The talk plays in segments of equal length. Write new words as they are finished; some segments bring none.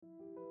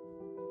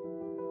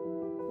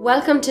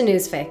Welcome to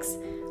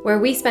Newsfix, where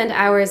we spend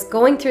hours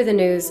going through the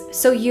news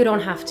so you don't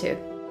have to.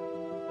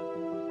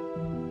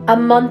 A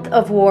month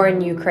of war in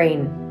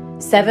Ukraine,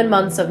 7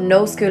 months of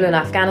no school in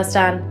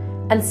Afghanistan,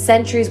 and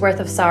centuries worth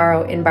of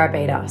sorrow in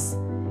Barbados.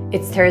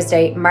 It's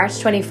Thursday, March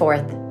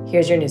 24th.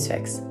 Here's your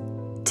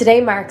Newsfix. Today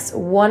marks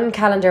 1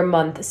 calendar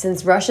month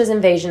since Russia's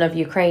invasion of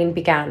Ukraine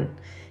began.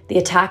 The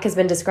attack has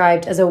been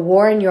described as a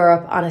war in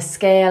Europe on a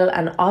scale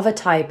and of a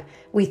type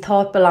we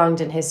thought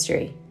belonged in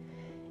history.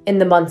 In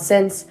the months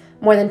since,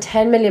 more than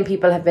 10 million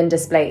people have been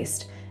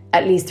displaced,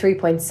 at least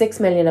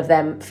 3.6 million of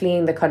them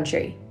fleeing the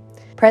country.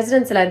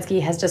 President Zelensky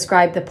has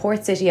described the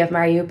port city of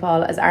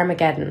Mariupol as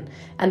Armageddon,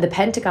 and the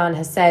Pentagon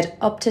has said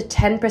up to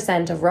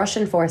 10% of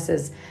Russian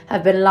forces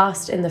have been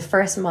lost in the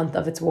first month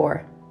of its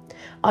war.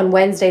 On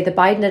Wednesday, the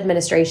Biden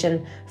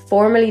administration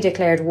formally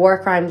declared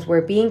war crimes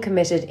were being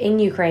committed in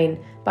Ukraine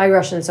by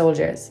Russian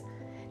soldiers.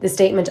 The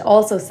statement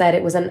also said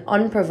it was an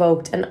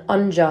unprovoked and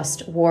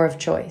unjust war of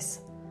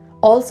choice.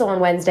 Also on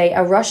Wednesday,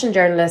 a Russian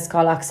journalist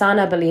called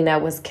Oksana Belina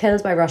was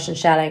killed by Russian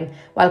shelling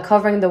while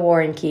covering the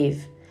war in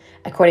Kyiv.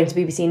 According to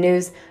BBC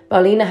News,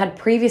 Belina had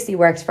previously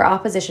worked for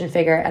opposition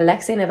figure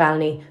Alexei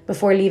Navalny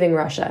before leaving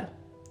Russia.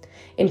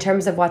 In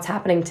terms of what's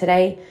happening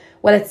today,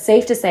 well, it's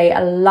safe to say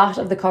a lot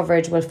of the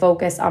coverage will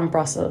focus on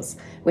Brussels,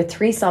 with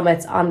 3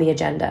 summits on the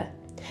agenda.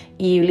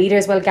 EU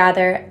leaders will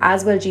gather,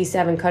 as will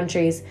G7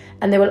 countries,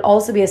 and there will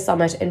also be a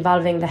summit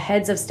involving the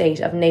heads of state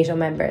of NATO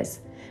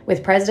members,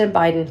 with President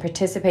Biden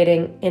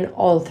participating in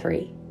all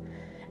 3.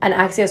 An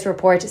Axios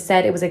report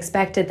said it was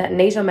expected that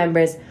NATO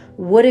members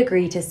would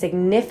agree to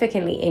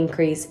significantly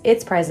increase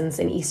its presence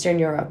in Eastern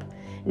Europe,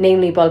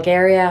 namely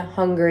Bulgaria,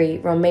 Hungary,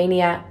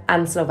 Romania,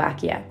 and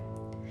Slovakia.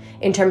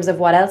 In terms of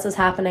what else is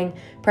happening,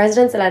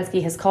 President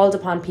Zelensky has called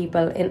upon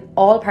people in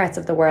all parts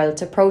of the world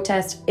to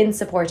protest in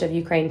support of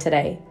Ukraine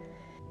today.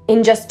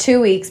 In just 2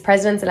 weeks,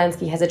 President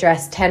Zelensky has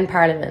addressed 10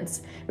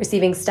 parliaments,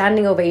 receiving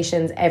standing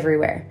ovations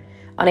everywhere.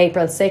 On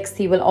April 6th,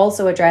 he will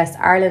also address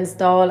Ireland's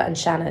Dáil and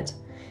Seanad.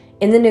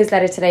 In the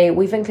newsletter today,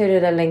 we've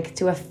included a link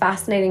to a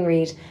fascinating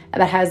read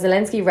about how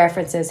Zelensky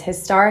references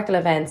historical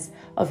events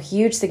of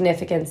huge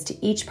significance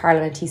to each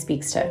parliament he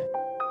speaks to.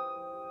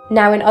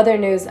 Now in other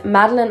news,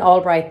 Madeleine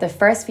Albright, the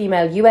first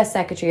female US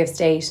Secretary of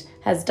State,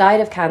 has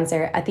died of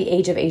cancer at the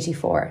age of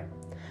 84.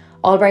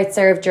 Albright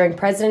served during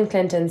President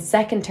Clinton's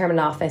second term in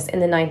office in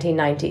the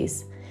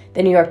 1990s.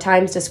 The New York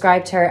Times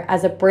described her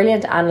as a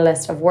brilliant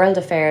analyst of world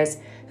affairs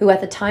who at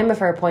the time of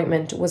her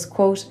appointment was,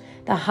 quote,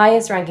 the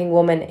highest ranking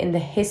woman in the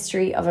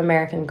history of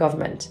American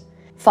government.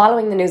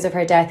 Following the news of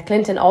her death,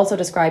 Clinton also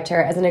described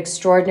her as an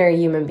extraordinary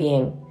human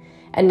being.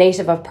 A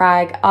native of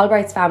Prague,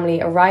 Albright's family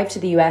arrived to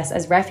the US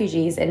as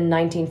refugees in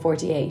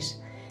 1948.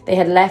 They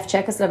had left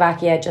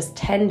Czechoslovakia just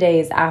 10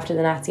 days after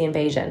the Nazi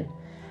invasion.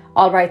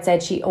 Albright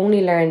said she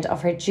only learned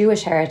of her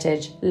Jewish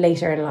heritage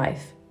later in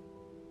life.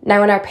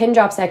 Now in our pin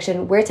drop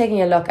section, we're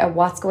taking a look at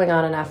what's going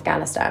on in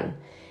Afghanistan.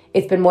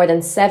 It's been more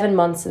than 7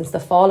 months since the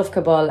fall of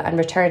Kabul and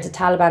return to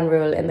Taliban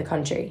rule in the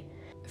country.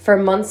 For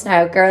months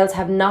now, girls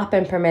have not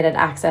been permitted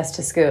access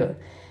to school.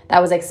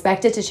 That was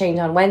expected to change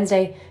on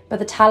Wednesday, but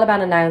the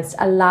Taliban announced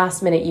a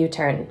last-minute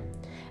U-turn.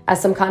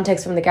 As some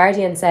context from The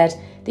Guardian said,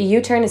 the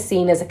U-turn is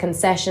seen as a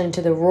concession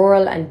to the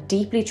rural and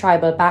deeply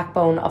tribal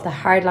backbone of the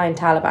hardline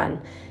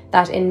Taliban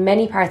that in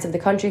many parts of the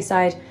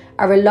countryside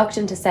are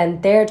reluctant to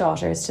send their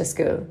daughters to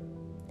school.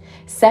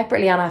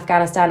 Separately on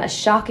Afghanistan, a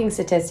shocking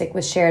statistic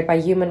was shared by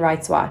Human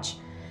Rights Watch.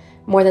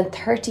 More than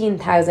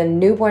 13,000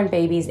 newborn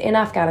babies in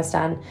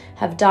Afghanistan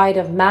have died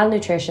of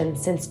malnutrition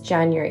since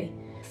January.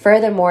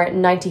 Furthermore,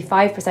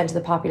 95% of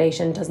the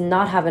population does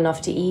not have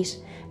enough to eat,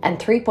 and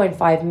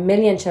 3.5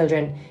 million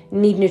children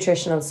need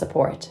nutritional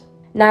support.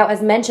 Now,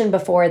 as mentioned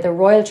before, the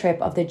royal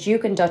trip of the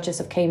Duke and Duchess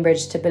of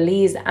Cambridge to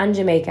Belize and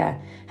Jamaica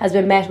has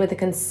been met with a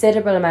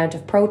considerable amount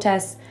of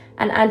protests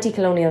and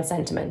anti-colonial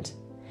sentiment.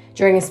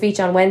 During a speech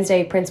on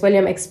Wednesday, Prince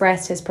William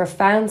expressed his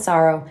profound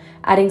sorrow,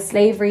 adding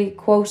slavery,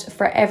 quote,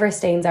 forever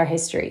stains our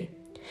history.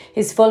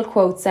 His full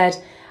quote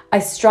said, I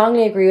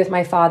strongly agree with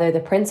my father, the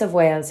Prince of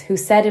Wales, who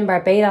said in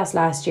Barbados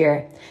last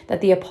year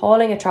that the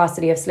appalling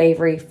atrocity of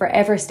slavery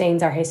forever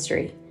stains our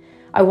history.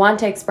 I want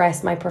to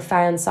express my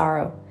profound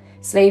sorrow.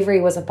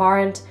 Slavery was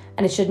abhorrent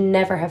and it should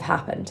never have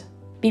happened.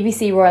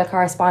 BBC royal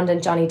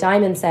correspondent Johnny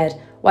Diamond said,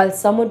 while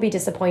some would be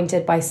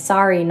disappointed by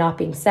sorry not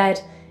being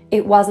said,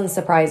 it wasn't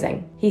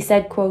surprising. He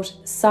said, quote,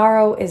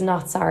 sorrow is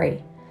not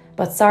sorry,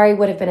 but sorry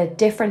would have been a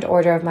different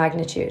order of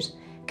magnitude,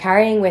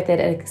 carrying with it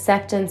an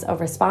acceptance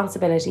of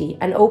responsibility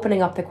and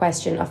opening up the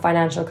question of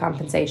financial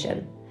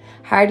compensation.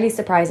 Hardly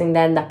surprising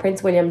then that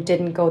Prince William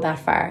didn't go that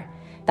far.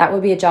 That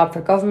would be a job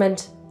for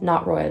government,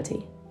 not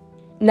royalty.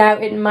 Now,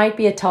 it might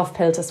be a tough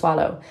pill to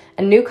swallow.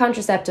 A new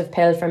contraceptive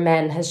pill for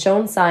men has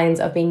shown signs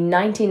of being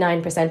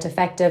 99%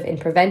 effective in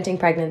preventing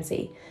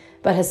pregnancy,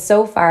 but has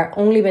so far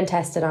only been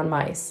tested on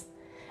mice.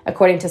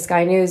 According to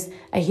Sky News,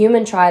 a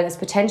human trial is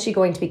potentially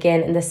going to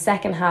begin in the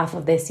second half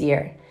of this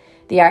year.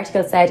 The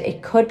article said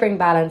it could bring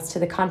balance to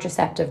the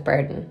contraceptive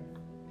burden.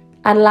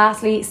 And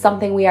lastly,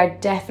 something we are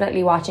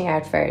definitely watching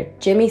out for,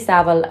 Jimmy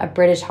Savile, A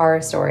British Horror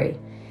Story.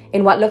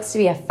 In what looks to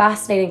be a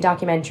fascinating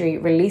documentary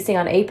releasing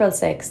on April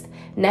 6th,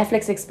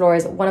 Netflix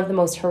explores one of the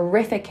most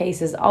horrific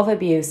cases of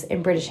abuse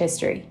in British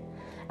history.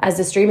 As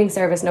the streaming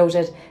service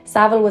noted,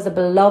 Saville was a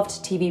beloved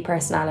TV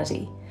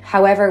personality.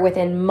 However,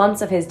 within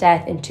months of his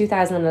death in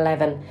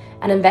 2011,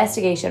 an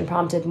investigation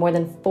prompted more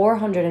than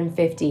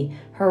 450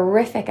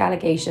 horrific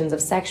allegations of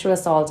sexual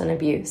assault and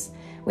abuse,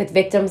 with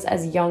victims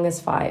as young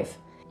as 5.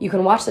 You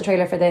can watch the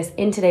trailer for this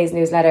in today's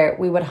newsletter.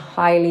 We would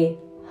highly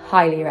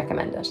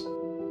recommend it.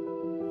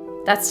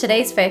 That's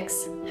today's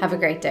fix. Have a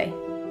great day.